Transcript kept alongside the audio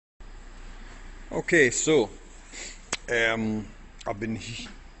Okay, so I've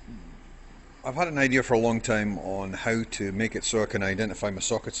had an idea for a long time on how to make it so I can identify my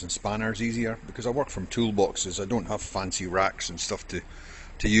sockets and spanners easier because I work from toolboxes. I don't have fancy racks and stuff to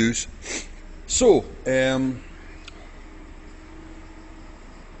use. So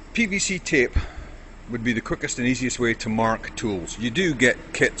PVC tape would be the quickest and easiest way to mark tools. You do get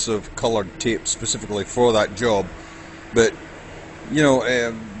kits of coloured tape specifically for that job, but you know,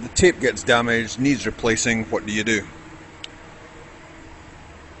 the tape gets damaged, needs replacing. What do? You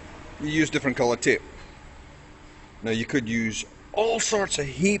use different coloured tape. Now you could use all sorts of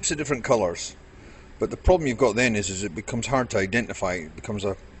heaps of different colours, but the problem you've got then is it becomes hard to identify. It becomes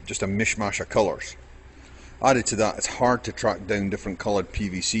just a mishmash of colours. Added to that, it's hard to track down different coloured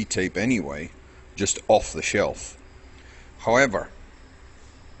PVC tape anyway, just off the shelf. However,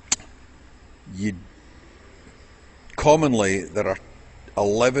 commonly there are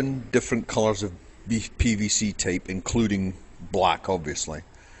 11 different colours of PVC tape, including black, obviously.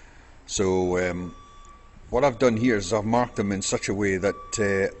 So what I've done here is I've marked them in such a way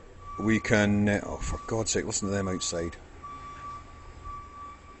that we can... oh, for God's sake, listen to them outside.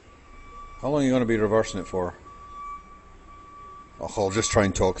 How long are you going to be reversing it for? Oh, I'll just try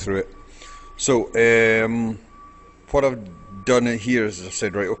and talk through it. So what I've done here is I've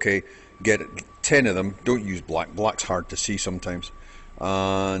said, right, okay, get 10 of them. Don't use black. Black's hard to see sometimes.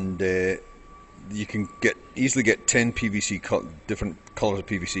 And you can easily get 10 different colours of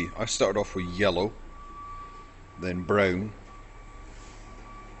PVC. I started off with yellow, then brown,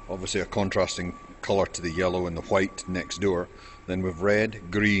 obviously a contrasting colour to the yellow and the white next door. Then with red,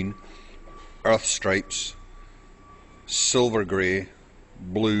 green, earth stripes, silver grey,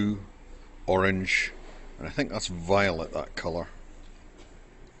 blue, orange, and I think that's violet, that colour.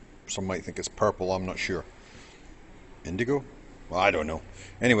 Some might think it's purple, I'm not sure. Indigo? Well, I don't know.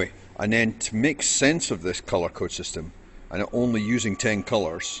 Anyway, and then to make sense of this colour code system, and only using 10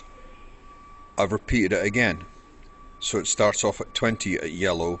 colours, I've repeated it again. So it starts off at 20 at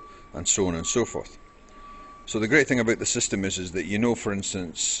yellow, and so on and so forth. So the great thing about the system is that you know, for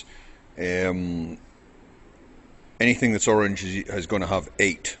instance, anything that's orange is going to have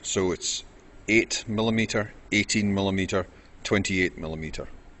 8. So it's 8mm, 18mm, 28mm.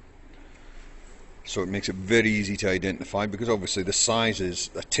 So it makes it very easy to identify, because obviously the sizes,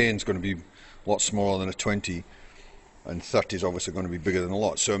 a 10 is going to be a lot smaller than a 20, and 30 is obviously going to be bigger than a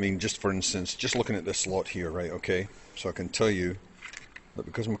lot. So I mean, just for instance, just looking at this lot here, right, okay, so I can tell you that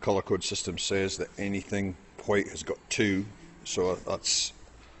because my colour code system says that anything white has got 2, so that's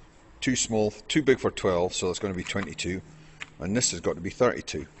too small, too big for 12, so that's going to be 22, and this has got to be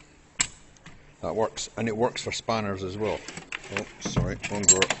 32. That works, and it works for spanners as well. Oh, sorry, wrong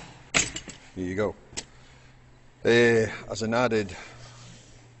drawer. Here you go. As an added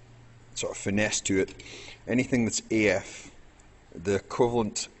sort of finesse to it, anything that's AF, the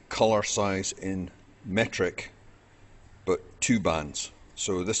equivalent colour size in metric, but 2 bands.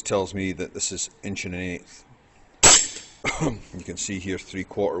 So this tells me that this is inch and an eighth. You can see here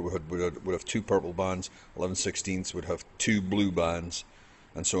 3/4 would have 2 purple bands, 11/16 would have 2 blue bands,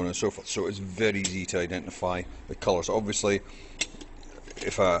 and so on and so forth. So it's very easy to identify the colours. Obviously,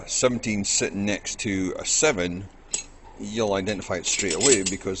 if a 17 is sitting next to a 7, you'll identify it straight away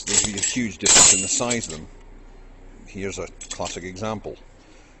because there'll be a huge difference in the size of them. Here's a classic example.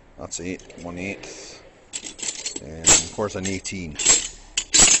 That's 1/8. And where's an 18?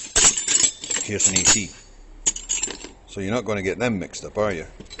 Here's an 18. So you're not going to get them mixed up, are you?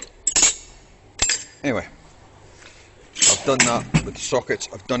 Anyway, I've done that with the sockets.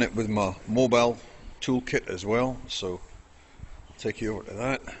 I've done it with my mobile toolkit as well. So I'll take you over to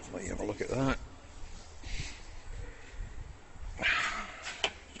that, let you have a look at that.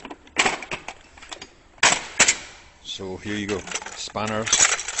 So here you go, spanners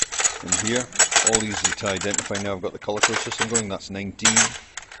in here, all easy to identify. Now I've got the colour code system going. That's 19,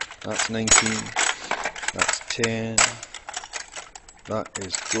 that's 19, that's 10, that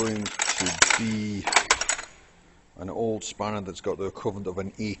is going to be an old spanner that's got the equivalent of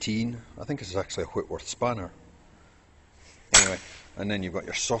an 18. I think this is actually a Whitworth spanner. Anyway, and then you've got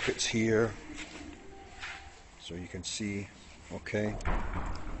your sockets here, so you can see, okay.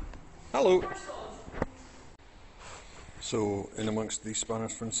 Hello! So in amongst these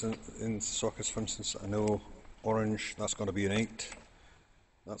spanners, for instance, in sockets for instance, I know orange, that's got to be an 8,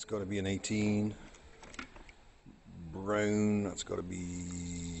 that's got to be an 18, brown, that's got to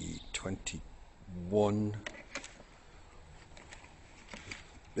be 21,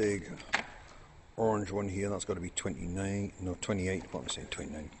 big orange one here, that's got to be 29, no 28, what am I saying,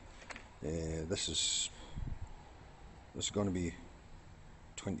 29, this is going to be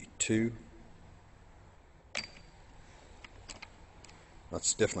 22,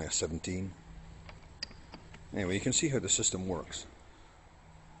 That's definitely a 17. Anyway, you can see how the system works.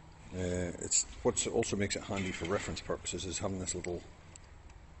 It's what also makes it handy for reference purposes is having this little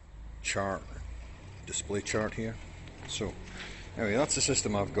chart, display chart here. So anyway, that's the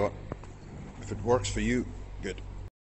system I've got. If it works for you,